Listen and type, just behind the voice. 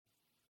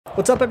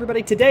What's up,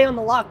 everybody? Today on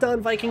the Locked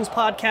On Vikings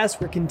podcast,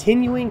 we're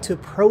continuing to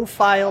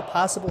profile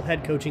possible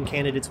head coaching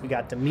candidates. We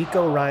got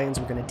DeMeco Ryans.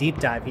 We're going to deep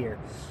dive here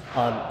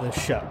on the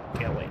show.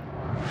 Can't wait.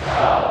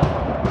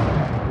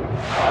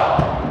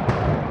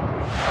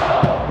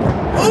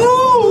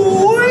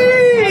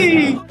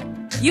 Ooh-wee!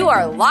 You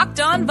are Locked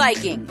On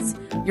Vikings,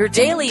 your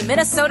daily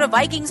Minnesota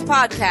Vikings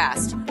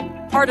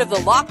podcast, part of the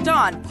Locked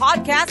On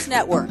Podcast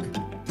Network,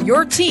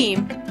 your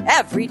team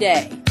every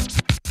day.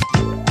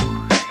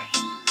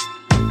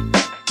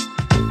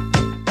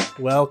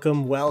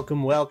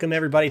 Welcome,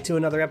 everybody, to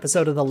another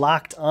episode of the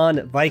Locked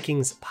On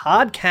Vikings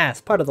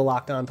podcast, part of the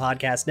Locked On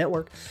Podcast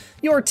Network,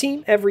 your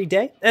team every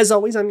day. As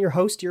always, I'm your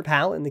host, your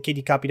pal, and the kid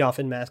you copied off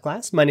in math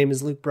class. My name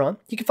is Luke Braun.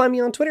 You can find me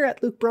on Twitter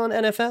at Luke Braun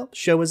NFL.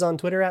 Show is on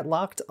Twitter at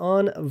Locked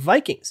On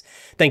Vikings.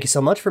 Thank you so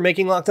much for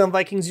making Locked On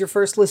Vikings your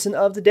first listen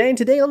of the day. And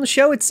today on the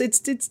show, it's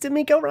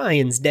DeMeco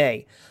Ryans'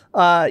 day.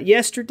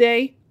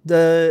 Yesterday,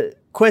 the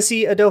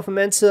Kwesi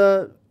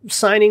Adofo-Mensah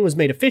signing was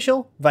made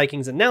official.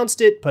 Vikings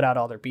announced it, put out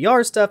all their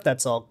PR stuff.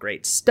 That's all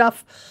great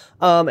stuff.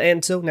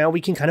 And so now we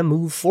can kind of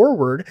move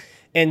forward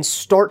and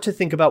start to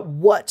think about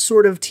what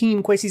sort of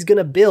team Kwesi's going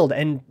to build.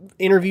 And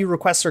interview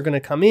requests are going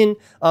to come in,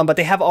 but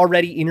they have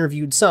already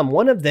interviewed some.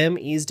 One of them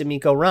is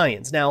DeMeco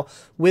Ryans. Now,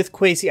 with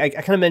Kwesi, I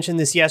kind of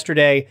mentioned this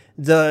yesterday,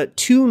 the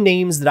two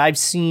names that I've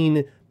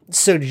seen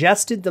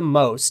suggested the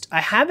most, I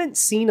haven't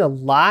seen a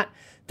lot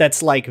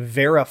that's like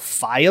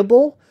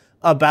verifiable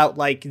about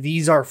like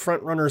these are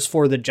front runners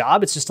for the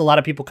job. It's just a lot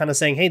of people kind of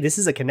saying, hey, this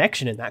is a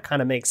connection, and that kind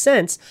of makes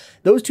sense.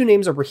 Those two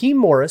names are Raheem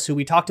Morris, who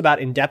we talked about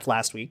in depth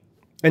last week,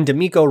 and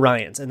DeMeco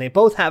Ryans, and they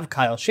both have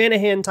Kyle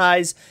Shanahan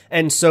ties,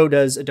 and so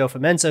does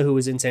Adofo-Mensah, who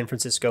was in San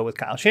Francisco with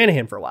Kyle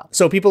Shanahan for a while.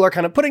 So people are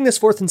kind of putting this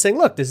forth and saying,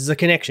 look, this is a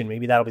connection.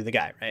 Maybe that'll be the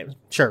guy, right?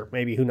 Sure,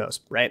 maybe, who knows,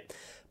 right?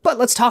 But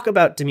let's talk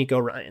about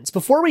DeMeco Ryans.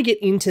 Before we get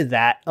into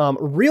that,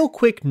 real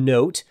quick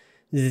note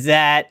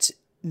that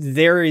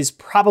there is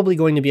probably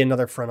going to be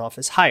another front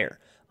office hire.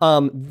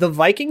 The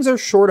Vikings are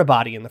short a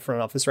body in the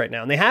front office right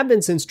now, and they have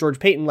been since George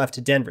Paton left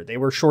to Denver. They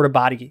were short a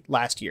body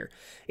last year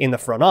in the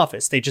front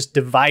office. They just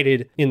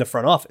divided in the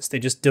front office. They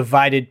just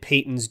divided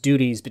Paton's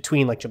duties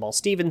between like Jamal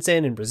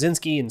Stevenson and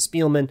Brzezinski and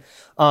Spielman.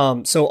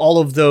 So all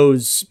of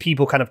those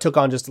people kind of took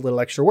on just a little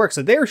extra work.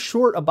 So they're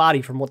short a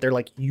body from what their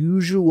like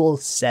usual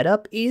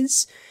setup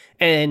is.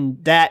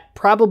 And that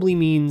probably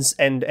means,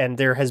 and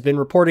there has been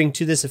reporting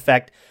to this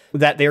effect,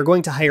 that they are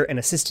going to hire an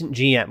assistant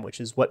GM, which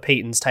is what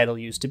Paton's title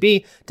used to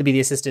be the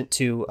assistant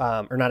to,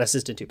 or not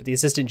assistant to, but the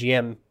assistant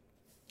GM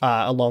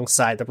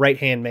alongside the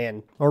right-hand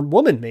man, or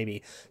woman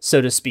maybe, so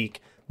to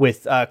speak,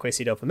 with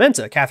Kwesi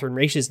Adofo-Mensah. Catherine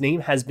Raich's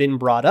name has been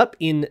brought up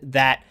in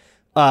that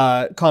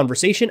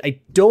conversation.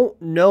 I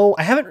don't know.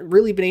 I haven't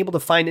really been able to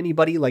find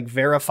anybody like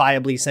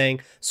verifiably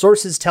saying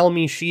sources tell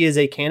me she is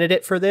a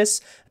candidate for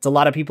this. It's a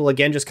lot of people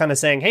again just kind of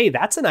saying, hey,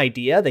 that's an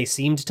idea. They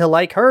seemed to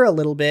like her a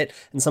little bit,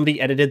 and somebody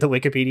edited the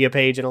Wikipedia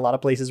page, and a lot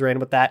of places ran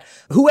with that.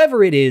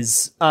 Whoever it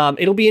is,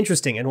 it'll be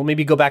interesting, and we'll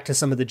maybe go back to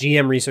some of the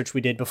GM research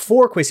we did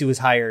before Kwesi was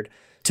hired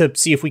to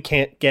see if we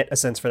can't get a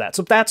sense for that.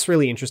 So that's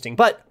really interesting.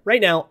 But right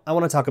now, I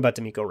want to talk about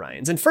DeMeco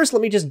Ryans. And first,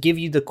 let me just give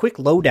you the quick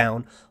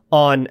lowdown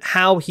on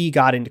how he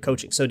got into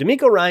coaching. So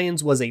DeMeco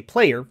Ryans was a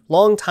player,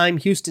 longtime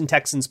Houston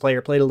Texans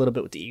player, played a little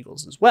bit with the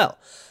Eagles as well.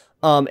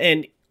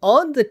 And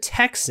on the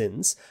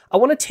Texans, I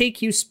want to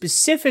take you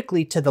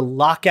specifically to the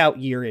lockout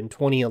year in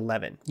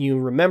 2011. You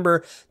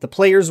remember the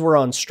players were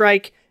on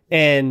strike,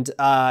 and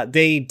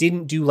they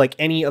didn't do like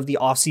any of the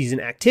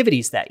offseason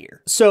activities that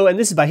year. So, and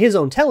this is by his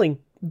own telling,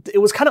 it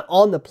was kind of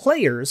on the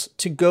players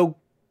to go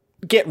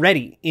get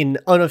ready in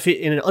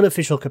an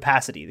unofficial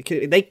capacity.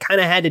 They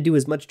kind of had to do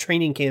as much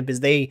training camp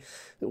as they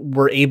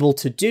were able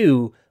to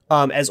do,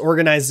 as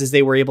organized as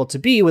they were able to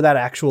be without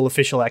actual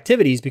official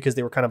activities, because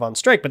they were kind of on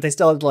strike, but they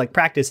still had to like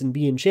practice and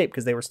be in shape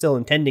because they were still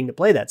intending to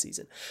play that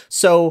season.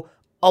 So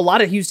a lot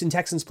of Houston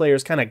Texans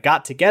players kind of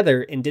got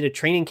together and did a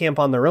training camp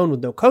on their own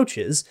with no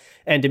coaches.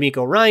 And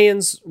DeMeco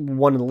Ryans,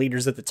 one of the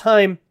leaders at the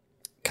time,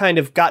 kind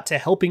of got to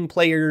helping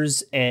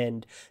players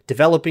and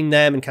developing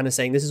them and kind of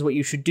saying, this is what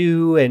you should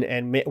do.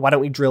 And why don't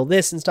we drill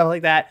this and stuff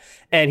like that.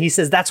 And he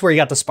says that's where he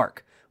got the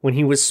spark, when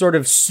he was sort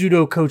of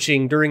pseudo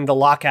coaching during the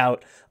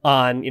lockout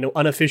on,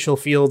 unofficial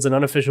fields and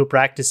unofficial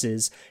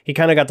practices. He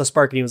kind of got the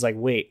spark, and he was like,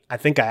 wait, I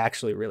think I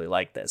actually really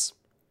like this.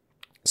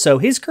 So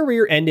his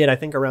career ended, I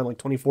think, around like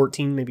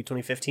 2014, maybe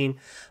 2015,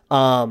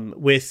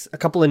 with a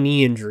couple of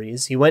knee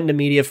injuries. He went into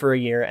media for a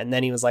year, and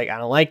then he was like, I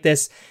don't like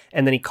this.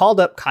 And then he called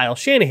up Kyle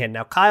Shanahan.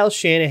 Now, Kyle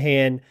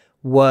Shanahan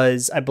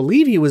was, I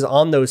believe he was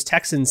on those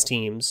Texans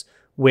teams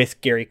with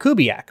Gary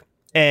Kubiak.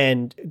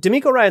 And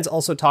DeMeco Ryans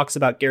also talks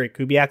about Gary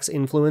Kubiak's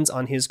influence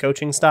on his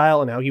coaching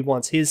style and how he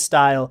wants his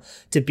style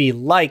to be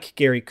like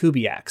Gary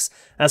Kubiak's.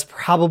 That's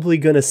probably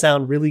going to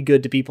sound really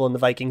good to people in the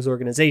Vikings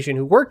organization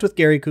who worked with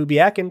Gary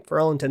Kubiak and, for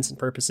all intents and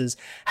purposes,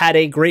 had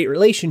a great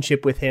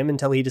relationship with him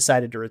until he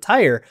decided to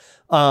retire.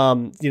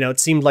 It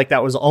seemed like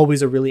that was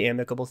always a really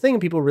amicable thing.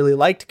 People really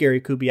liked Gary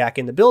Kubiak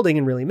in the building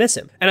and really miss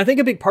him. And I think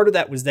a big part of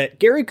that was that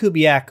Gary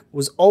Kubiak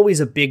was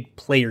always a big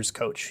players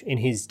coach in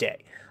his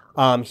day.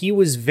 He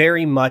was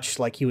very much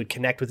like he would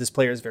connect with his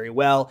players very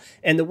well.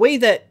 And the way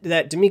that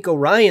DeMeco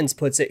Ryans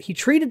puts it, he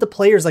treated the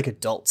players like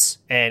adults.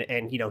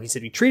 And he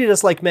said, he treated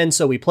us like men,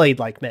 so we played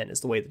like men,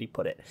 is the way that he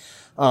put it.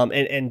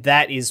 And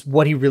that is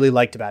what he really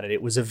liked about it.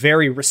 It was a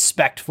very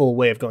respectful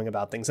way of going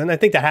about things. And I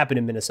think that happened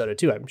in Minnesota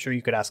too. I'm sure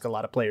you could ask a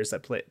lot of players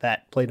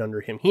that played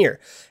under him here,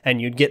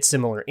 and you'd get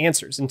similar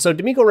answers. And so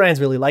DeMeco Ryans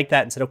really liked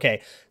that and said,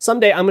 okay,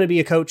 someday I'm going to be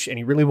a coach. And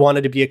he really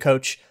wanted to be a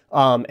coach.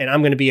 And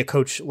I'm going to be a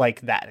coach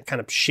like that. It kind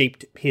of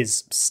shaped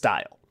his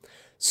style.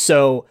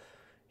 So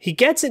he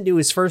gets into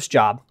his first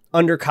job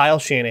under Kyle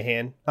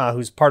Shanahan,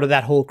 who's part of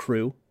that whole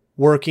crew,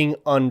 working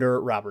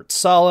under Robert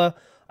Saleh.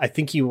 I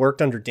think he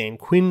worked under Dan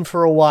Quinn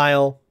for a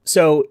while.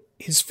 So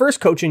his first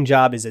coaching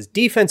job is as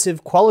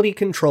defensive quality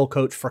control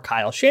coach for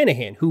Kyle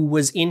Shanahan, who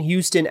was in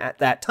Houston at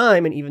that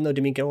time. And even though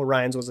DeMeco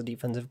Ryans was a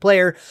defensive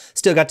player,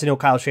 still got to know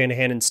Kyle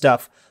Shanahan and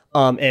stuff.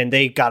 And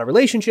they got a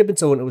relationship. And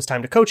so when it was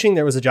time to coaching,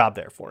 there was a job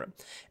there for him.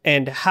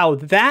 And how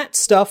that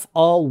stuff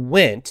all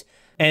went.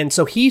 And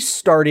so he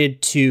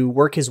started to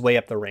work his way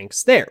up the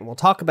ranks there. And we'll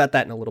talk about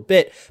that in a little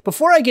bit.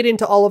 Before I get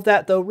into all of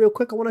that, though, real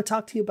quick, I want to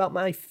talk to you about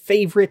my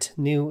favorite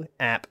new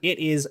app. It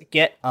is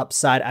Get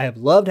Upside. I have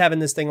loved having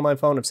this thing on my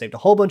phone. I've saved a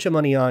whole bunch of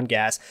money on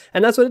gas.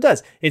 And that's what it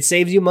does. It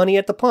saves you money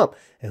at the pump.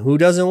 And who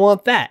doesn't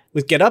want that?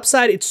 With Get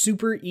Upside, it's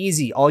super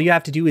easy. All you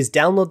have to do is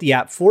download the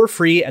app for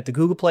free at the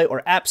Google Play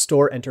or App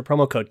Store. Enter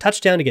promo code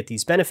Touchdown to get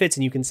these benefits.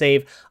 And you can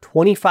save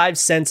 25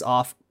 cents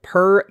off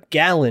per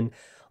gallon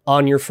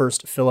on your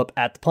first fill up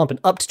at the pump, and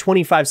up to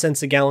 25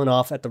 cents a gallon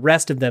off at the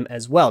rest of them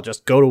as well.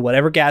 Just go to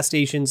whatever gas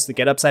stations. The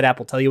Get Upside app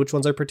will tell you which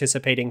ones are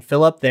participating.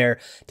 Fill up there,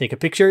 take a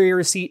picture of your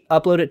receipt,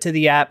 upload it to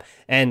the app,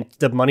 and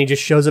the money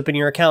just shows up in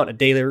your account a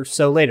day or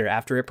so later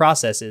after it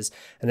processes.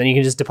 And then you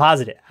can just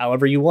deposit it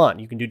however you want.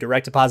 You can do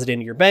direct deposit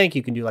into your bank.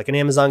 You can do like an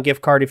Amazon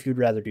gift card if you'd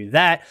rather do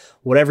that.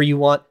 Whatever you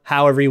want,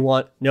 however you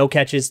want, no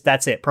catches.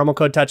 That's it. Promo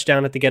code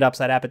Touchdown at the Get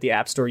Upside app at the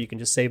App Store. You can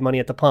just save money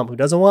at the pump. Who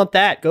doesn't want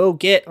that? Go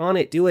get on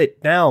it. Do it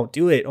now.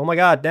 Do it. Oh my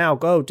God, now,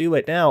 go, do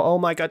it now. Oh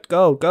my God,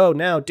 go,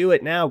 now, do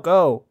it now,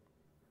 go.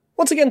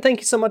 Once again, thank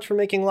you so much for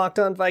making Locked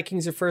On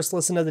Vikings your first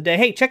listen of the day.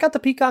 Hey, check out the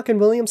Peacock and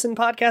Williamson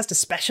podcast,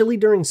 especially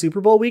during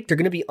Super Bowl week. They're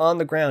going to be on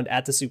the ground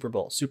at the Super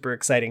Bowl. Super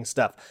exciting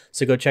stuff.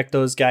 So go check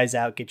those guys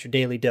out. Get your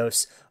daily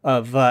dose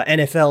of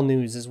NFL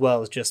news as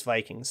well as just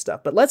Vikings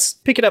stuff. But let's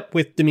pick it up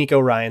with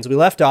DeMeco Ryans. We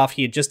left off.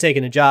 He had just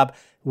taken a job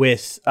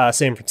with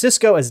San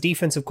Francisco as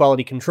defensive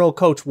quality control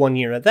coach. 1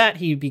 year of that,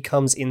 he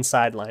becomes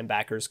inside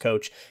linebackers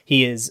coach.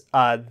 He is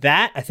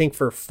that, I think,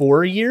 for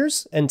 4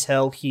 years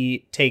until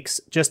he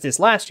takes, just this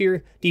last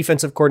year,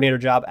 defensive coordinator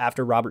job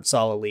after Robert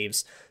Saleh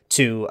leaves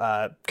to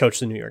coach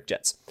the New York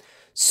Jets.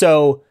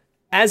 So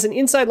as an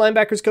inside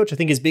linebackers coach, I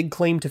think his big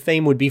claim to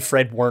fame would be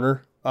Fred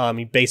Warner.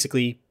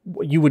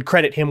 You would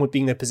credit him with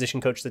being the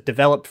position coach that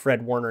developed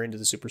Fred Warner into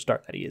the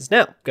superstar that he is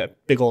now. Got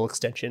big old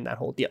extension, that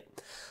whole deal.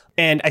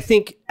 And I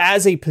think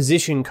as a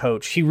position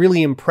coach, he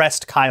really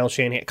impressed Kyle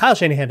Shanahan. Kyle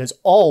Shanahan has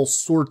all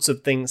sorts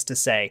of things to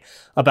say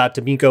about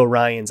DeMeco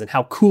Ryans and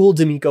how cool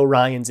DeMeco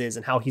Ryans is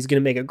and how he's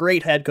going to make a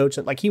great head coach.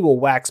 Like, he will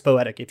wax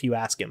poetic if you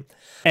ask him.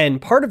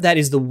 And part of that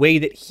is the way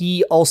that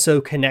he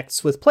also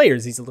connects with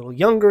players. He's a little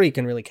younger. He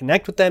can really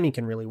connect with them. He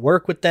can really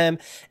work with them.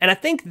 And I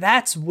think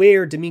that's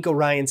where DeMeco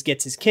Ryans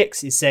gets his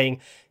kicks. He's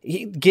saying,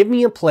 give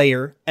me a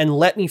player and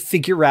let me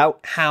figure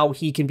out how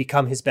he can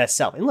become his best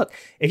self. And look,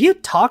 if you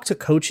talk to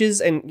coaches,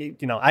 and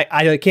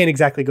I can't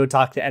exactly go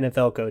talk to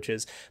NFL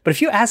coaches, but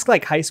if you ask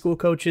like high school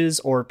coaches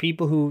or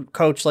people who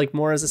coach like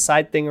more as a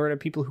side thing, or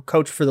people who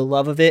coach for the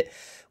love of it,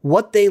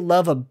 what they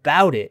love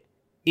about it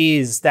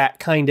is that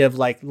kind of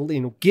like,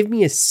 give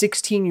me a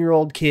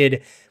 16-year-old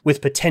kid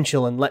with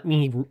potential and let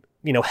me,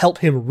 help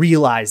him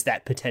realize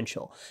that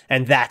potential.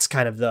 And that's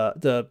kind of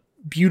the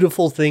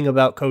beautiful thing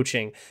about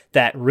coaching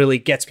that really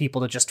gets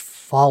people to just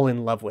fall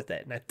in love with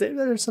it. And I think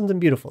there's something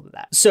beautiful to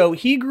that. So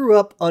he grew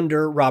up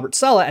under Robert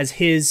Saleh as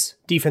his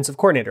defensive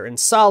coordinator, and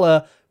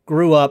Saleh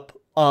grew up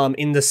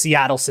in the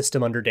Seattle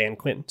system under Dan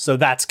Quinn. So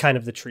that's kind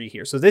of the tree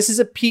here. So this is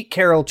a Pete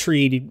Carroll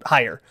tree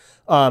hire.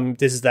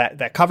 This is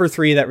that cover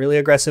three, that really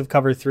aggressive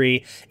cover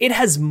three. It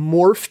has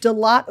morphed a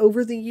lot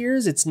over the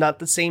years. It's not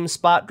the same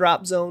spot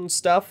drop zone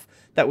stuff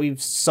that we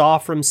saw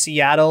from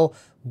Seattle,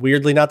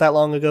 weirdly not that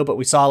long ago, but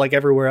we saw like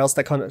everywhere else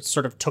that kind of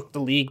sort of took the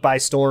league by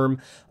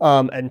storm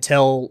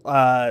until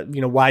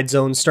wide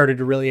zones started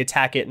to really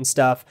attack it and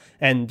stuff.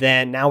 And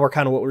then now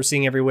what we're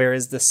seeing everywhere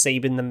is the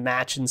Saban the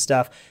match and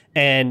stuff.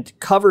 And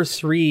cover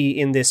three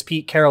in this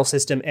Pete Carroll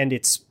system and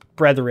its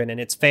brethren and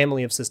its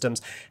family of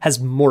systems has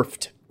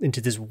morphed into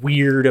this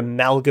weird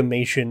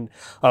amalgamation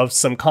of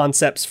some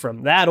concepts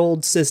from that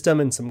old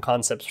system and some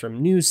concepts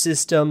from new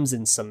systems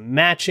and some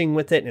matching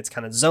with it. And it's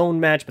kind of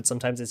zone match, but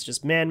sometimes it's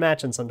just man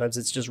match. And sometimes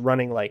it's just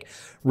running like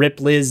Rip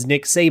Liz,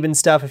 Nick Saban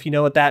stuff, if you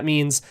know what that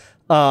means.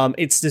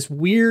 It's this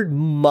weird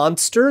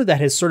monster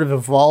that has sort of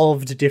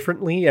evolved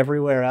differently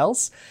everywhere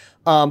else.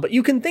 But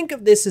you can think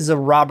of this as a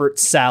Robert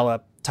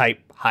Saleh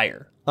type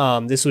hire.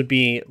 This would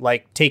be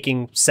like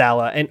taking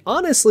Saleh, and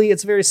honestly,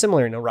 it's very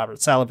similar.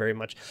 Robert Saleh very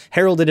much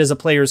heralded as a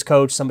player's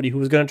coach, somebody who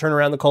was going to turn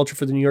around the culture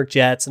for the New York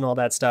Jets and all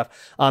that stuff,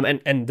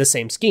 and the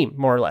same scheme,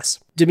 more or less.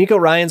 DeMeco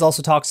Ryans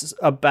also talks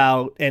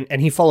about,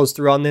 and he follows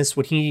through on this,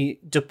 when he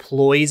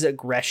deploys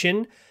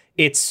aggression,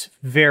 it's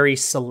very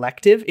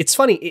selective. It's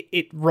funny,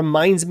 it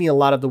reminds me a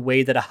lot of the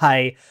way that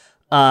I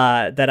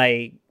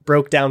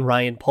broke down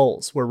Ryan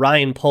Poles, where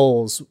Ryan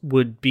Poles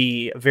would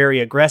be very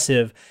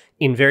aggressive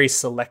in very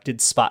selected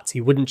spots.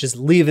 He wouldn't just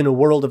live in a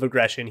world of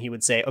aggression. He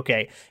would say,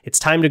 okay, it's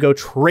time to go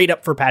trade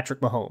up for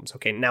Patrick Mahomes.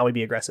 Okay, now we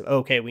be aggressive.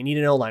 Okay, we need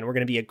an O-line. We're going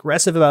to be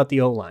aggressive about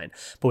the O-line.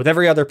 But with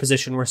every other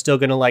position, we're still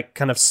going to like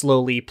kind of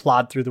slowly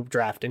plod through the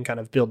draft and kind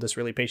of build this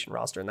really patient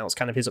roster. And that was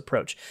kind of his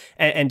approach.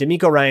 And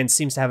DeMeco Ryans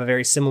seems to have a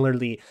very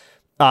similarly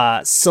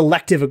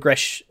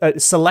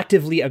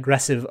selectively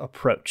aggressive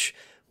approach,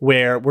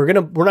 where we're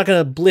not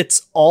gonna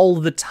blitz all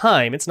the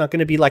time. It's not going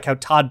to be like how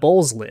Todd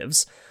Bowles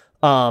lives.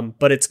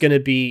 But it's going to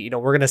be,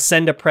 we're going to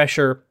send a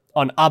pressure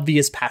on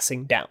obvious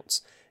passing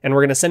downs. And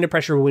we're going to send a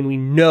pressure when we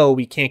know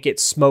we can't get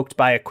smoked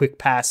by a quick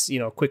pass,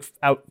 quick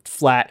out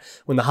flat,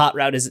 when the hot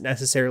route isn't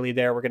necessarily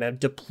there. We're going to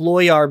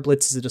deploy our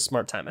blitzes at a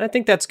smart time. And I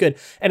think that's good.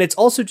 And it's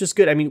also just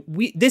good. I mean,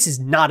 this is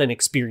not an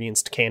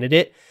experienced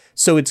candidate.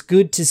 So it's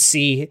good to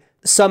see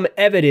some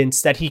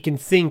evidence that he can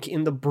think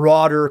in the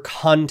broader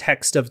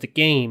context of the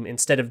game,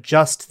 instead of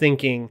just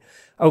thinking,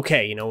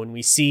 okay, when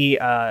we see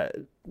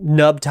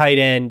nub tight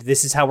end,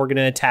 this is how we're going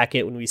to attack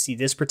it. When we see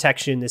this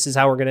protection, this is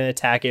how we're going to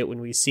attack it.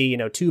 When we see,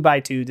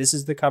 2x2, this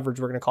is the coverage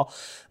we're going to call.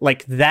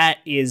 Like, that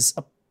is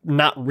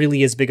not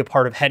really as big a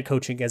part of head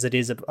coaching as it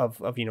is of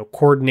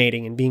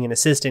coordinating and being an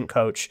assistant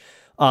coach.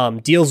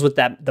 Deals with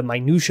the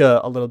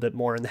minutia a little bit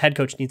more, and the head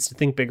coach needs to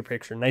think bigger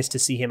picture. Nice to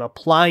see him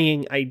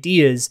applying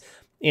ideas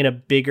in a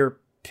bigger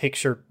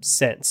picture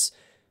sense.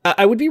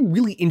 I would be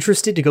really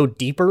interested to go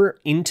deeper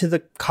into the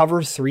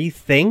cover 3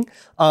 thing.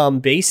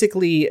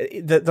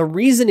 Basically, the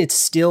reason it's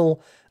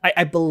still,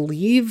 I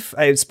believe,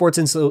 Sports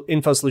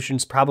Info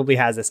Solutions probably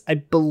has this. I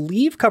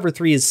believe cover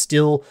 3 is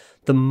still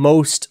the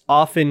most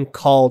often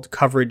called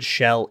coverage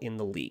shell in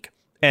the league.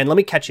 And let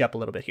me catch you up a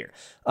little bit here.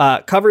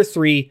 Cover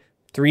 3,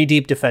 3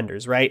 deep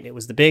defenders, right? It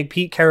was the big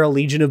Pete Carroll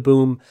Legion of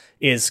Boom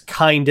is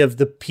kind of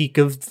the peak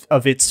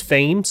of its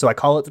fame. So I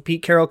call it the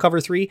Pete Carroll cover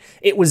 3.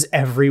 It was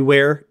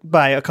everywhere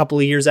by a couple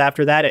of years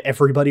after that.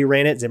 Everybody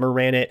ran it. Zimmer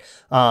ran it.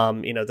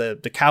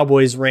 The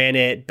Cowboys ran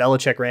it.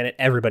 Belichick ran it.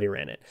 Everybody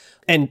ran it.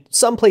 And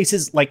some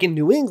places like in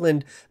New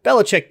England,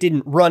 Belichick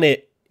didn't run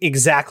it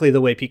exactly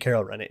the way Pete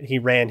Carroll ran it. He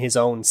ran his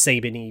own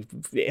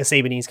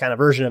Sabanese kind of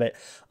version of it.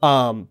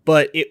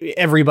 But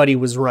everybody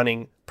was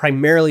running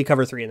primarily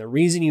cover 3. And the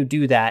reason you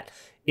do that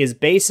is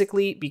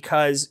basically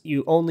because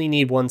you only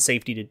need one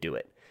safety to do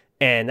it.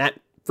 And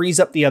that frees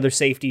up the other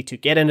safety to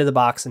get into the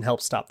box and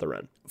help stop the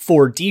run.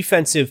 For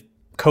defensive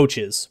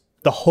coaches,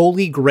 the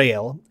holy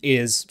grail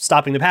is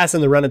stopping the pass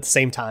and the run at the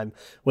same time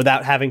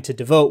without having to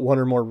devote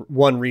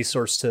one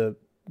resource to,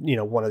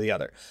 one or the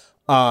other.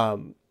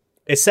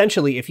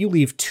 Essentially, if you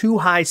leave 2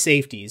 high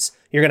safeties,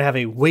 you're going to have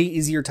a way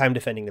easier time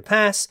defending the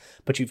pass,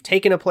 but you've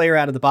taken a player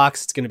out of the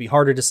box, it's going to be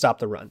harder to stop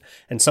the run.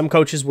 And some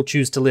coaches will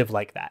choose to live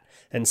like that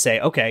and say,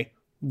 okay,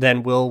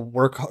 then we'll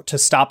work to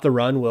stop the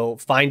run. We'll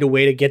find a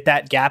way to get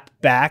that gap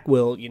back.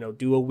 We'll,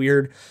 do a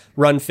weird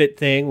run fit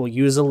thing. We'll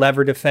use a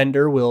lever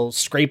defender. We'll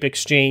scrape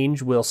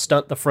exchange. We'll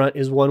stunt the front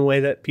is one way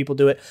that people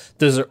do it.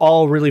 Those are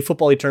all really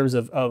football-y terms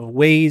of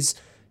ways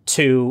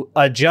to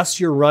adjust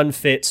your run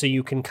fit so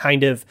you can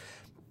kind of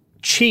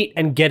cheat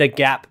and get a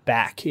gap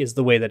back is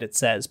the way that it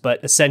says. But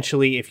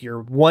essentially, if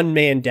you're one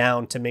man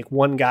down, to make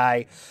one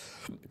guy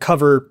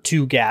cover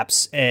 2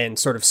 gaps and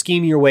sort of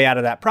scheme your way out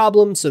of that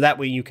problem, so that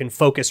way you can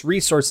focus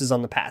resources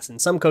on the pass. And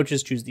some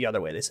coaches choose the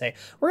other way. They say,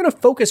 we're going to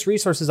focus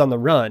resources on the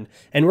run,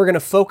 and we're going to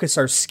focus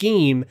our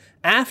scheme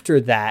after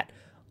that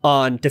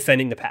on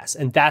defending the pass.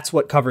 And that's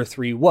what cover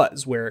 3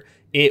 was, where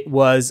it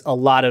was a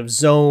lot of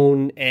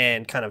zone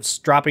and kind of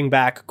dropping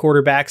back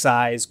quarterback's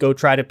eyes, go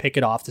try to pick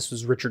it off. This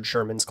was Richard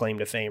Sherman's claim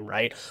to fame,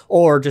 right?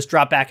 Or just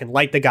drop back and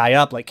light the guy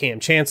up like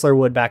Cam Chancellor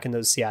would back in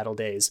those Seattle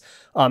days.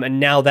 And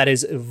now that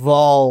has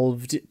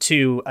evolved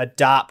to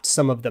adopt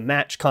some of the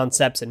match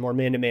concepts and more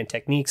man-to-man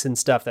techniques and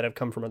stuff that have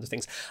come from other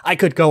things. I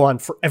could go on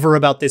forever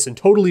about this and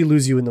totally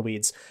lose you in the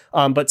weeds.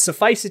 But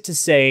suffice it to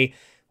say,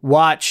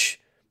 watch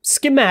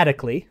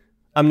schematically.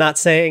 I'm not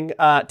saying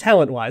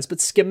talent-wise, but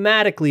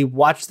schematically,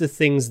 watch the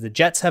things the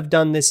Jets have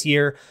done this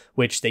year,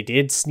 which they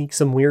did sneak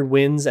some weird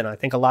wins, and I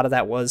think a lot of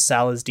that was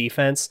Saleh's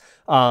defense.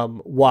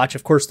 Watch,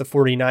 of course, the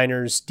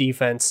 49ers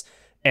defense,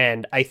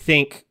 and I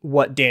think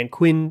what Dan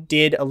Quinn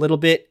did a little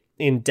bit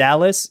in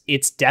Dallas,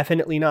 it's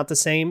definitely not the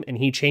same, and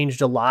he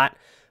changed a lot.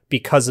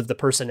 because of the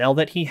personnel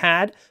that he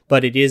had,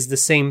 but it is the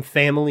same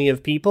family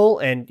of people,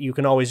 and you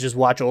can always just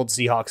watch old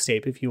Seahawks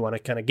tape if you want to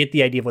kind of get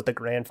the idea of what the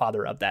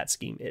grandfather of that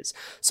scheme is.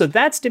 So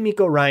that's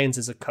DeMeco Ryans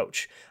as a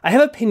coach. I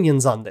have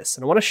opinions on this,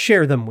 and I want to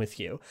share them with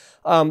you.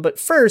 But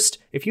first,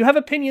 if you have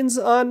opinions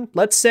on,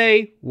 let's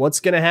say,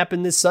 what's going to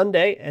happen this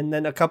Sunday, and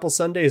then a couple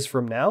Sundays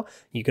from now,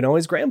 you can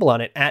always Gramble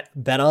on it at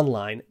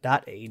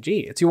betonline.ag.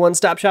 It's your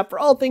one-stop shop for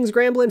all things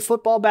Grambling: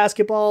 football,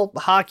 basketball,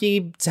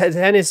 hockey,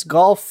 tennis,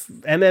 golf,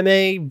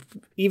 MMA,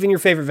 even your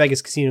favorite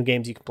Vegas casino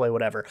games. You can play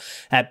whatever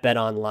at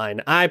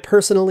BetOnline. I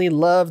personally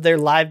love their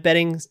live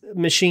betting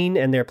machine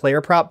and their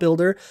player prop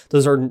builder.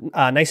 Those are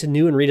nice and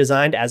new and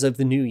redesigned as of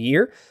the new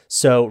year.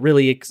 So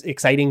really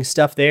exciting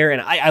stuff there.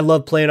 And I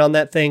love playing on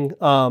that thing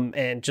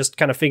and just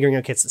kind of figuring out,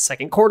 okay, it's the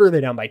second quarter,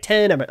 they're down by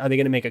 10. Are they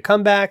going to make a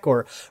comeback,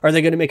 or are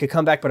they going to make a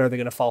comeback, but are they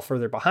going to fall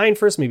further behind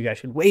first? Maybe I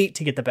should wait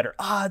to get the better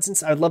odds. And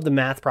so I love the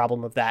math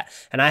problem of that.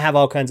 And I have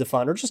all kinds of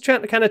fun, or just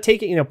trying to kind of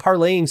take it,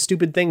 parlaying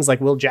stupid things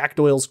like, will Jack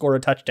Doyle score a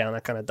touchdown?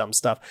 That kind of dumb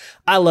stuff.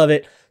 I love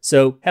it.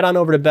 So head on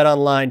over to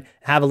BetOnline,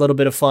 have a little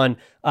bit of fun.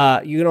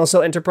 You can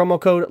also enter promo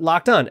code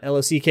LOCKEDON,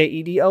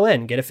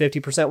 LOCKEDON, get a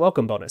 50%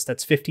 welcome bonus.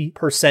 That's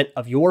 50%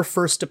 of your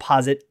first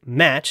deposit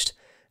matched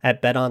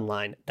at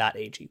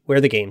betonline.ag,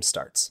 where the game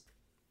starts.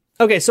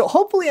 Okay, so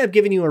hopefully I've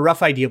given you a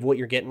rough idea of what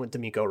you're getting with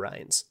DeMeco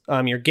Ryans.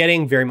 You're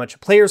getting very much a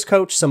player's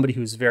coach, somebody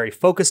who's very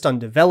focused on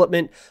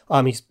development.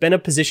 He's been a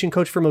position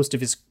coach for most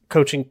of his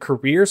coaching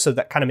career, so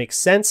that kind of makes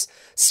sense.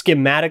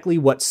 Schematically,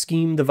 what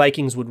scheme the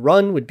Vikings would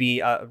run would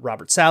be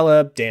Robert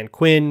Saleh, Dan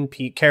Quinn,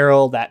 Pete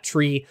Carroll, that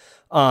tree.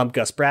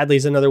 Gus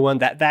Bradley's another one.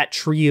 That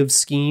tree of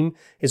scheme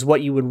is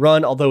what you would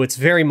run, although it's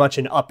very much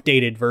an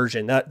updated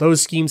version.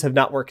 Those schemes have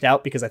not worked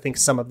out because I think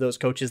some of those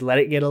coaches let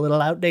it get a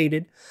little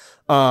outdated.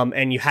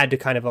 And you had to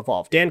kind of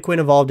evolve. Dan Quinn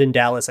evolved in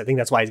Dallas. I think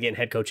that's why he's getting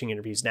head coaching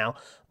interviews now.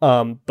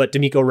 But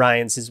DeMeco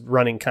Ryans is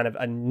running kind of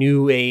a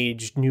new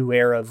age, new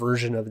era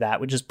version of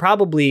that, which is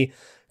probably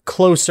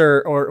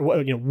closer, or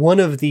one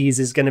of these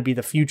is going to be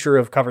the future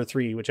of Cover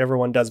 3. Whichever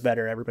one does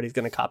better, everybody's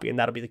going to copy, and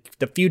that'll be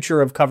the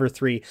future of Cover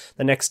 3,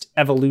 the next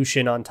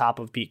evolution on top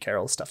of Pete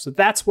Carroll's stuff. So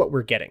that's what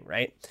we're getting,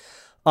 right?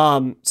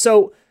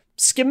 So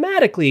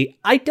schematically,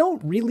 I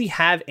don't really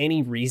have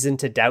any reason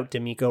to doubt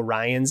DeMeco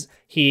Ryans.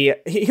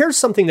 Here's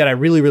something that I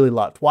really, really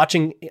loved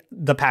watching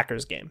the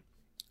Packers game.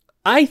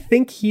 I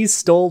think he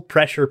stole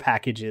pressure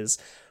packages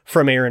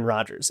from Aaron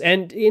Rodgers,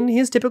 and in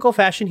his typical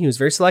fashion, he was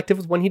very selective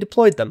with when he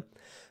deployed them.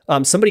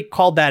 Somebody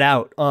called that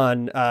out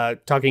on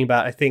talking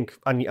about, I think,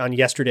 on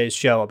yesterday's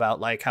show about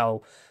like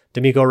how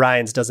DeMeco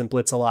Ryans doesn't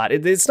blitz a lot.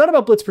 It's not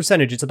about blitz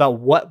percentage. It's about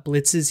what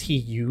blitzes he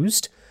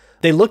used.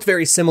 They looked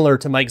very similar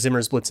to Mike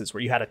Zimmer's blitzes,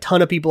 where you had a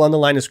ton of people on the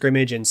line of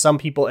scrimmage and some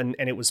people, and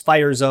it was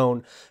fire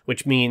zone,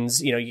 which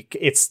means,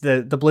 it's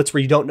the blitz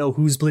where you don't know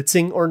who's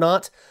blitzing or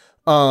not.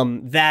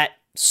 That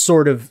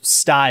sort of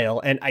style.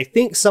 And I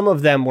think some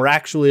of them were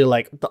actually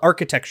like the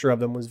architecture of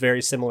them was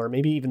very similar,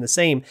 maybe even the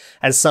same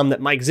as some that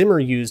Mike Zimmer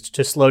used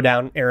to slow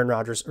down Aaron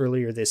Rodgers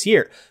earlier this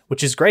year,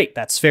 which is great.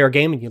 That's fair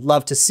game, and you'd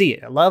love to see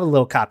it. I love a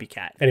little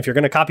copycat. And if you're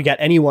going to copycat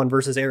anyone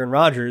versus Aaron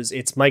Rodgers,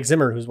 it's Mike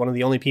Zimmer, who's one of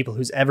the only people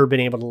who's ever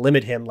been able to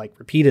limit him like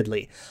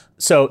repeatedly.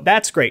 So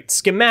that's great.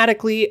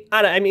 Schematically,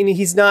 I mean,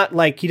 he's not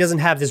like, he doesn't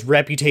have this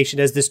reputation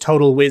as this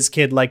total whiz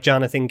kid like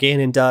Jonathan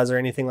Gannon does or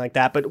anything like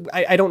that, but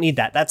I don't need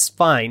that. That's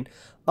fine.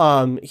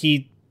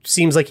 He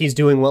seems like he's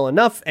doing well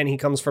enough, and he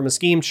comes from a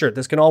scheme. Sure,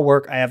 this can all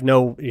work. I have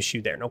no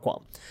issue there, no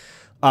qualm.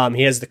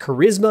 He has the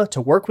charisma to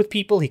work with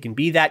people. He can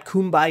be that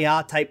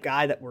kumbaya type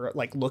guy that we're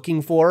like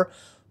looking for.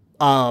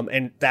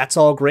 And that's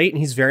all great. And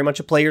he's very much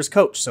a player's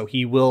coach. So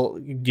he will,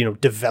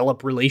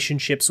 develop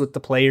relationships with the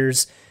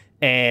players,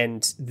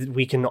 and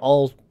we can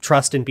all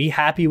trust and be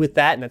happy with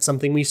that. And that's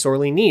something we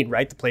sorely need,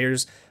 right? The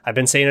players, I've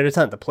been saying it a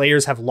ton, the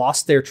players have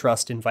lost their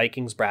trust in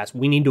Vikings brass.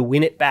 We need to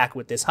win it back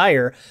with this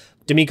hire.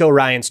 DeMeco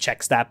Ryans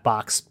checks that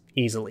box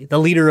easily. The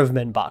leader of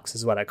men box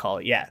is what I call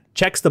it. Yeah,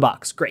 checks the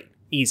box. Great.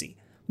 Easy.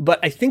 But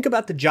I think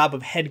about the job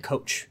of head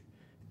coach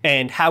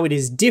and how it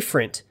is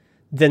different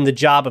than the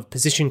job of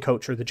position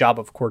coach or the job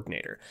of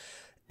coordinator.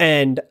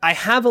 And I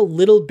have a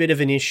little bit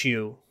of an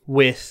issue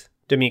with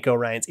DeMeco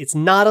Ryans. It's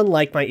not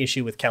unlike my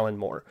issue with Kellen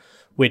Moore,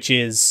 which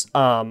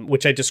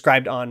I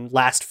described on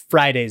last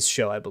Friday's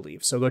show, I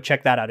believe. So go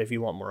check that out if you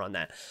want more on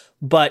that.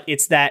 But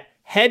it's that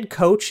head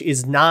coach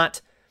is not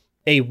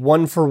a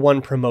one-for-one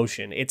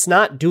promotion. It's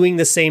not doing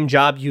the same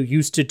job you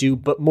used to do,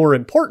 but more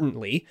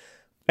importantly,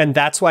 and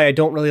that's why I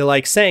don't really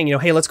like saying,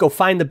 hey, let's go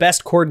find the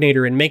best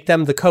coordinator and make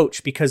them the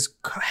coach, because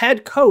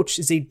head coach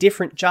is a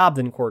different job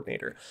than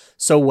coordinator.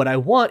 So what I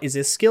want is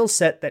a skill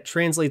set that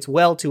translates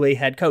well to a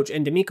head coach,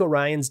 and DeMeco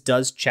Ryans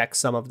does check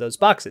some of those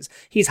boxes.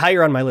 He's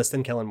higher on my list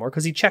than Kellen Moore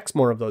because he checks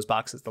more of those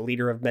boxes, the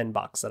leader of men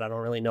box that I don't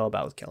really know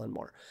about with Kellen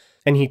Moore.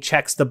 And he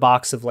checks the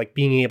box of like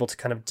being able to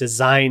kind of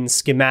design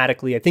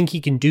schematically. I think he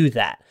can do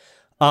that.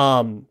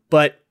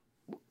 But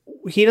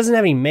he doesn't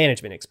have any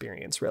management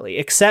experience really,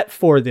 except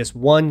for this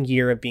 1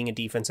 year of being a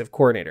defensive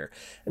coordinator.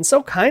 And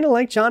so kind of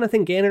like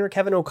Jonathan Gannon or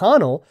Kevin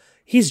O'Connell,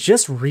 he's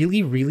just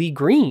really, really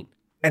green.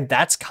 And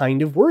that's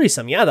kind of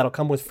worrisome. Yeah, that'll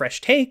come with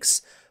fresh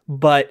takes,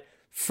 but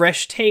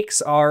fresh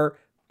takes are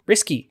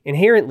risky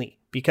inherently,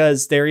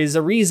 because there is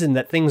a reason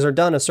that things are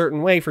done a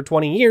certain way for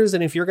 20 years.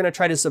 And if you're going to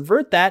try to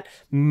subvert that,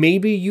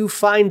 maybe you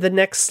find the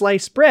next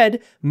sliced bread,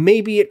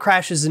 maybe it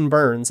crashes and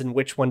burns. And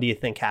which one do you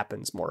think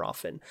happens more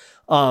often?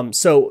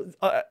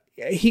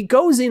 He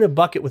goes in a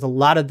bucket with a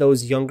lot of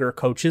those younger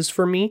coaches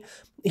for me.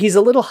 He's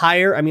a little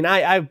higher. I mean,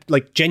 I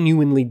like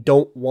genuinely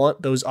don't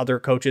want those other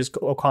coaches,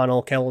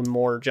 O'Connell, Kellen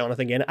Moore,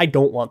 Jonathan Gannon. I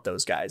don't want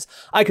those guys.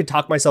 I could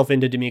talk myself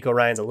into DeMeco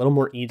Ryans a little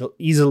more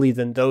easily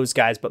than those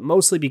guys, but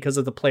mostly because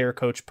of the player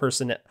coach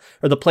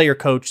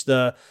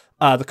the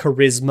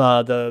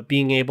charisma, the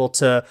being able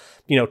to,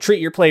 treat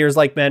your players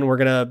like men. We're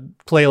going to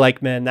play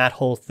like men. That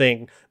whole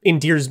thing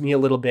endears me a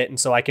little bit. And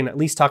so I can at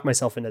least talk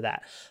myself into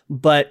that.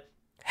 But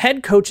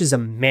head coach is a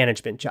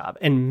management job,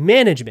 and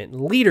management,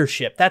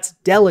 leadership, that's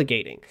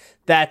delegating.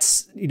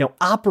 That's,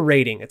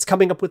 operating. It's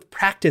coming up with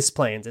practice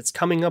plans. It's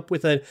coming up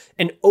with an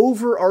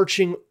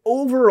overarching,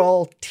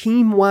 overall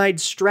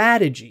team-wide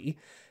strategy.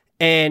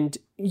 And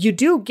you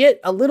do get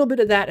a little bit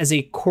of that as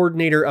a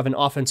coordinator of an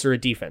offense or a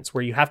defense,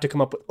 where you have to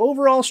come up with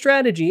overall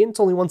strategy, and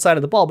it's only one side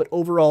of the ball, but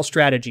overall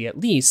strategy at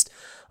least,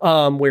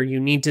 where you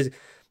need to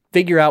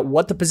figure out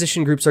what the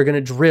position groups are going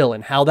to drill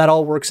and how that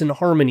all works in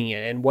harmony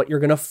and what you're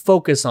going to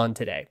focus on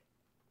today.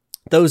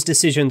 Those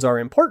decisions are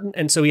important,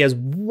 and so he has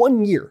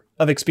 1 year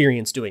of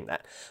experience doing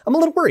that. I'm a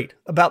little worried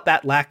about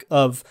that lack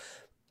of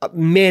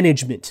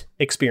management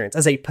experience.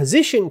 As a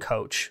position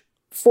coach,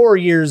 4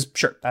 years,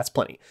 sure, that's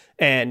plenty.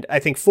 And I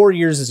think 4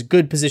 years is a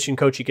good position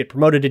coach. You get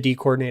promoted to D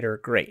coordinator,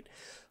 great.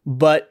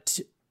 But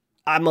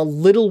I'm a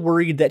little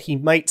worried that he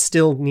might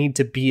still need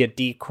to be a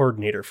D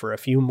coordinator for a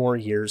few more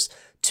years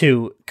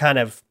to kind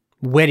of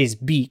wet his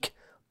beak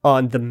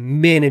on the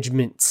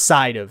management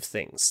side of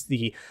things,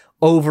 the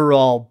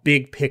overall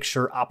big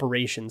picture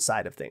operation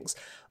side of things.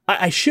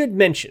 I should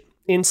mention,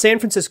 in San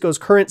Francisco's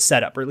current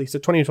setup, or at least the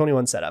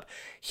 2021 setup,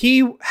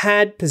 he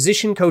had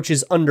position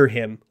coaches under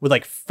him with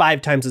like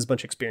 5 times as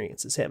much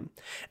experience as him.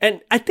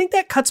 And I think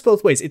that cuts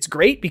both ways. It's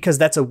great because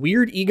that's a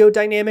weird ego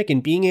dynamic,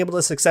 and being able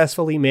to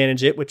successfully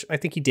manage it, which I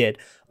think he did,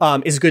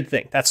 is a good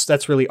thing.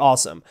 That's really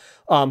awesome.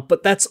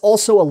 But that's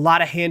also a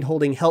lot of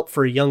hand-holding help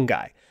for a young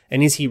guy.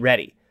 And is he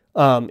ready?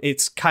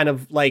 It's kind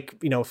of like,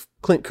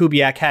 Clint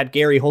Kubiak had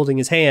Gary holding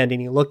his hand,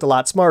 and he looked a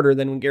lot smarter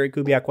than when Gary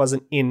Kubiak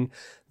wasn't in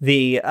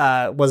the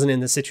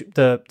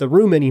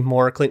room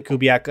anymore. Clint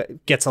Kubiak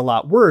gets a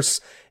lot worse.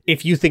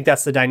 If you think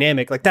that's the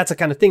dynamic, like that's the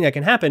kind of thing that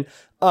can happen.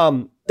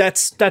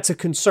 That's a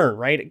concern,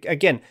 right?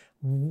 Again,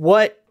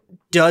 what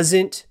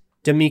doesn't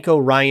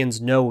DeMeco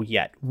Ryans know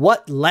yet?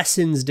 What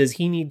lessons does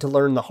he need to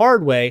learn the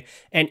hard way?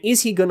 And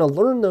is he going to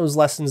learn those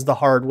lessons the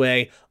hard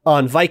way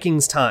on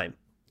Vikings time?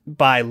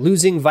 By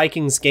losing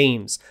Vikings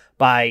games,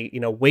 by,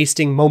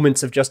 wasting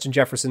moments of Justin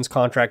Jefferson's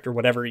contract or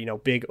whatever,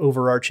 big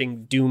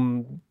overarching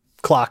doomsday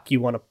clock you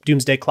want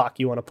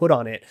to put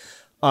on it.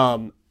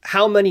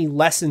 How many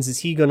lessons is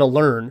he going to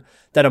learn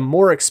that a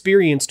more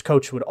experienced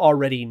coach would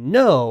already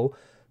know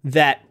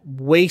that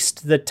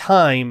waste the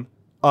time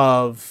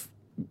of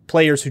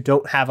players who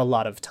don't have a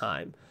lot of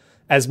time,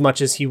 as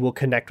much as he will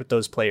connect with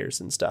those players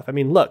and stuff? I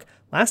mean, look,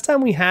 last time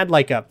we had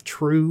like a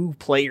true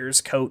players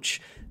coach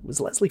was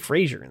Leslie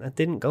Frazier, and that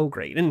didn't go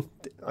great. And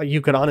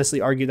you could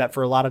honestly argue that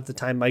for a lot of the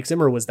time, Mike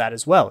Zimmer was that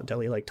as well, until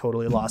he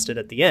totally lost it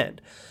at the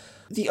end.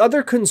 The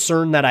other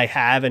concern that I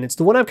have, and it's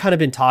the one I've kind of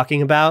been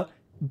talking about,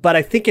 but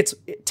I think it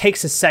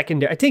takes a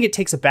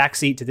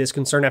backseat to this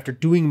concern after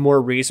doing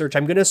more research.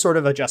 I'm going to sort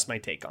of adjust my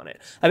take on it.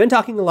 I've been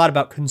talking a lot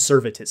about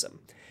conservatism,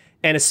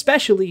 and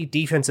especially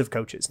defensive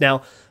coaches.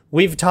 Now,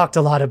 we've talked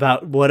a lot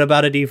about what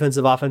about a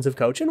defensive offensive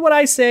coach, and what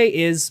I say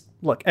is,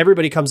 look,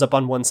 everybody comes up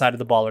on one side of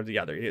the ball or the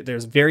other.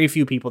 There's very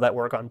few people that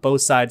work on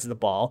both sides of the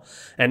ball.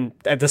 And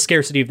the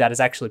scarcity of that is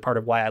actually part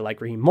of why I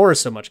like Raheem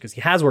Morris so much, because he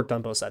has worked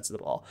on both sides of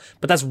the ball.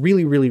 But that's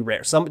really, really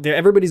rare.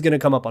 Everybody's going to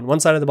come up on one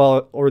side of the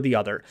ball or the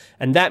other.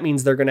 And that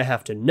means they're going to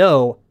have to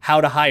know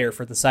how to hire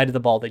for the side of the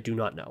ball they do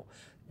not know.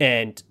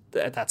 And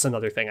that's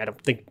another thing. I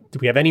don't think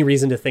we have any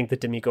reason to think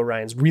that DeMeco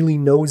Ryans really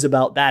knows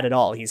about that at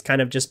all. He's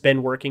kind of just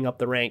been working up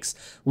the ranks,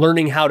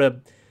 learning how to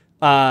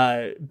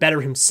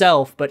better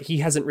himself, but he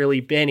hasn't really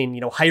been in,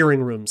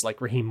 hiring rooms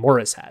like Raheem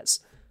Morris has.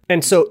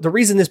 And so the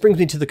reason this brings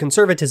me to the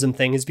conservatism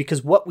thing is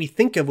because what we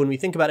think of when we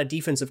think about a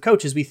defensive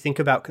coach is we think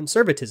about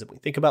conservatism. We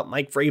think about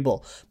Mike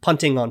Vrabel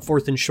punting on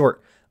 4th and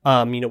short.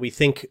 We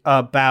think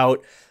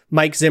about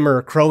Mike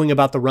Zimmer crowing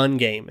about the run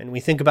game. And we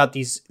think about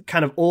these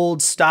kind of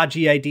old,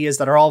 stodgy ideas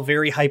that are all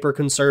very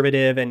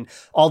hyper-conservative, and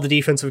all the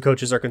defensive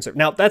coaches are conservative.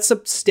 Now, that's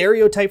a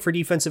stereotype for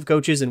defensive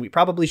coaches, and we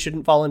probably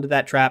shouldn't fall into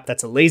that trap.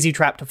 That's a lazy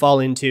trap to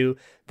fall into,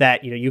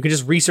 that, you could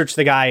just research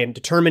the guy and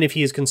determine if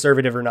he is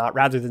conservative or not,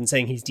 rather than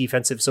saying he's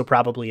defensive, so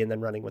probably, and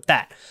then running with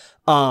that.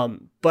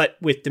 But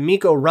with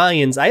DeMeco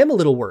Ryans, I am a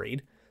little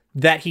worried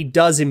that he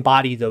does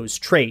embody those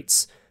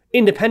traits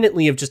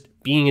independently of just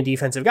being a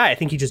defensive guy. I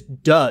think he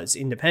just does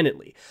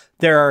independently.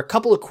 There are a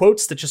couple of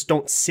quotes that just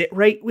don't sit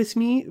right with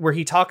me, where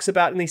he talks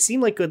about, and they seem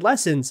like good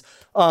lessons.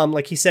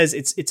 Like he says,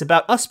 it's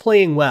about us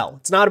playing well.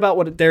 It's not about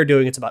what they're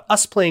doing. It's about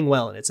us playing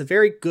well. And it's a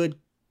very good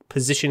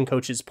position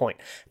coach's point.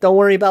 Don't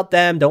worry about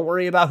them. Don't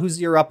worry about who's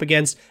you're up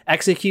against.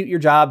 Execute your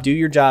job, do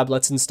your job,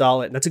 let's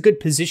install it. And that's a good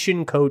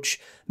position coach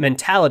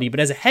mentality. But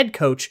as a head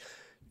coach,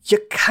 you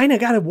kind of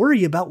got to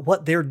worry about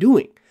what they're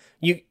doing.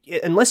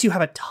 Unless you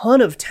have a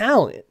ton of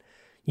talent,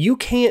 you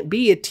can't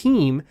be a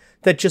team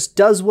that just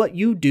does what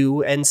you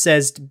do and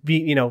says,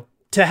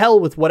 to hell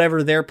with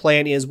whatever their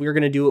plan is. We're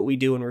going to do what we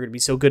do and we're going to be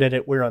so good at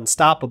it, we're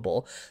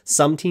unstoppable.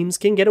 Some teams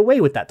can get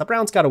away with that. The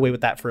Browns got away with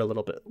that for a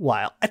little bit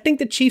while. I think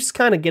the Chiefs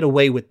kind of get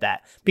away with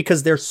that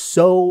because they're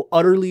so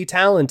utterly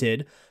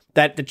talented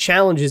that the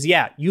challenge is,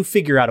 you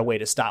figure out a way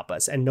to stop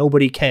us, and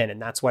nobody can,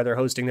 and that's why they're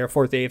hosting their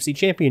 4th AFC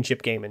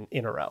Championship game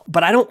in a row.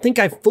 But I don't think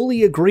I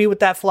fully agree with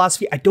that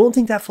philosophy. I don't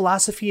think that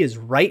philosophy is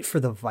right for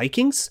the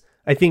Vikings.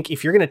 I think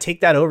if you're going to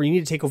take that over, you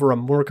need to take over a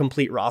more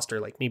complete roster,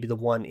 like maybe the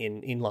one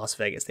in Las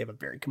Vegas. They have a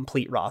very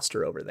complete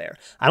roster over there.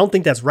 I don't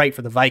think that's right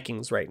for the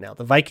Vikings right now.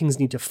 The Vikings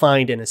need to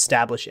find and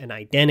establish an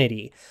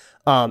identity.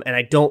 And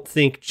I don't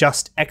think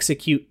just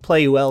execute,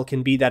 play well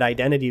can be that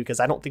identity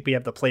because I don't think we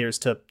have the players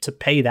to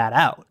pay that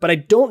out. But I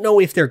don't know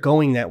if they're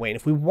going that way. And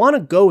if we want to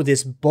go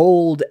this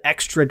bold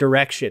extra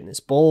direction, this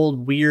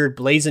bold, weird,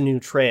 blaze a new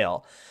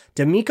trail,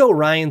 DeMeco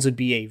Ryans would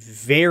be a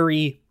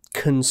very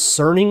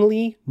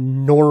concerningly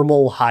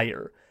normal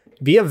hire.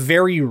 Be a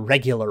very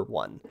regular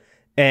one.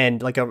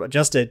 And like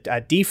just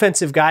a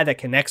defensive guy that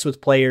connects with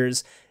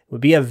players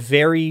would be a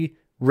very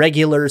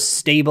regular,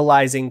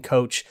 stabilizing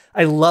coach.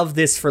 I love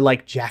this for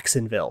like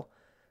Jacksonville,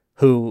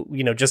 who,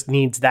 just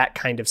needs that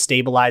kind of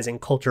stabilizing,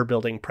 culture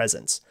building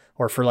presence.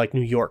 Or for like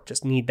New York,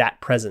 just need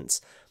that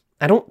presence.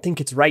 I don't think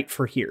it's right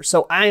for here.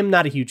 So I am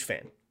not a huge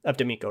fan of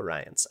DeMeco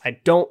Ryans. I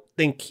don't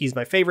think he's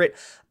my favorite.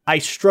 I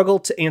struggle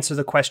to answer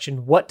the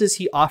question, what does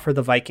he offer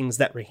the Vikings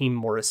that Raheem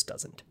Morris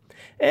doesn't?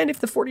 And if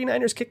the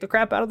 49ers kick the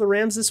crap out of the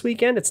Rams this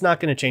weekend, it's not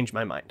going to change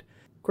my mind.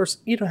 Of course,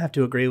 you don't have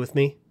to agree with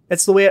me.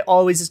 That's the way it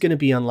always is going to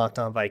be on Locked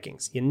On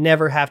Vikings. You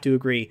never have to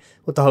agree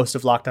with the host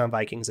of Locked On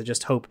Vikings. I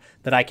just hope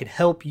that I can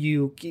help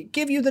you,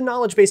 give you the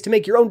knowledge base to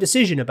make your own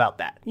decision about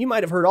that. You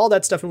might have heard all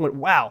that stuff and went,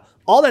 wow,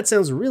 all that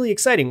sounds really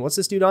exciting. What's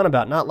this dude on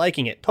about? Not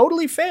liking it.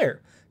 Totally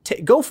fair.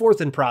 Go forth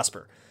and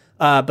prosper.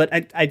 But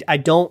I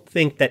don't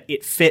think that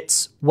it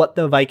fits what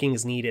the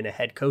Vikings need in a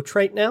head coach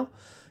right now.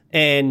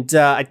 And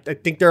I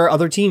think there are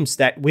other teams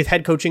that with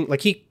head coaching,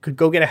 like he could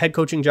go get a head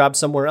coaching job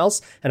somewhere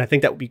else. And I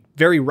think that would be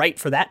very right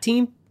for that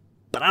team.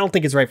 But I don't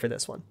think it's right for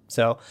this one.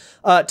 So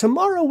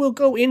tomorrow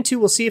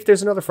we'll see if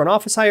there's another front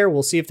office hire.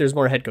 We'll see if there's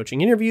more head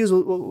coaching interviews.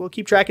 We'll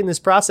keep tracking this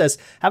process.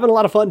 Having a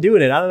lot of fun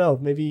doing it. I don't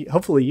know.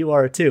 Hopefully you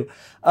are too.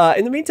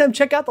 In the meantime,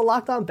 check out the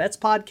Locked On Bets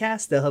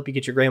podcast. They'll help you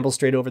get your gamble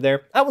straight over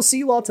there. I will see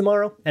you all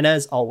tomorrow. And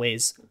as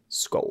always,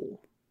 Skol.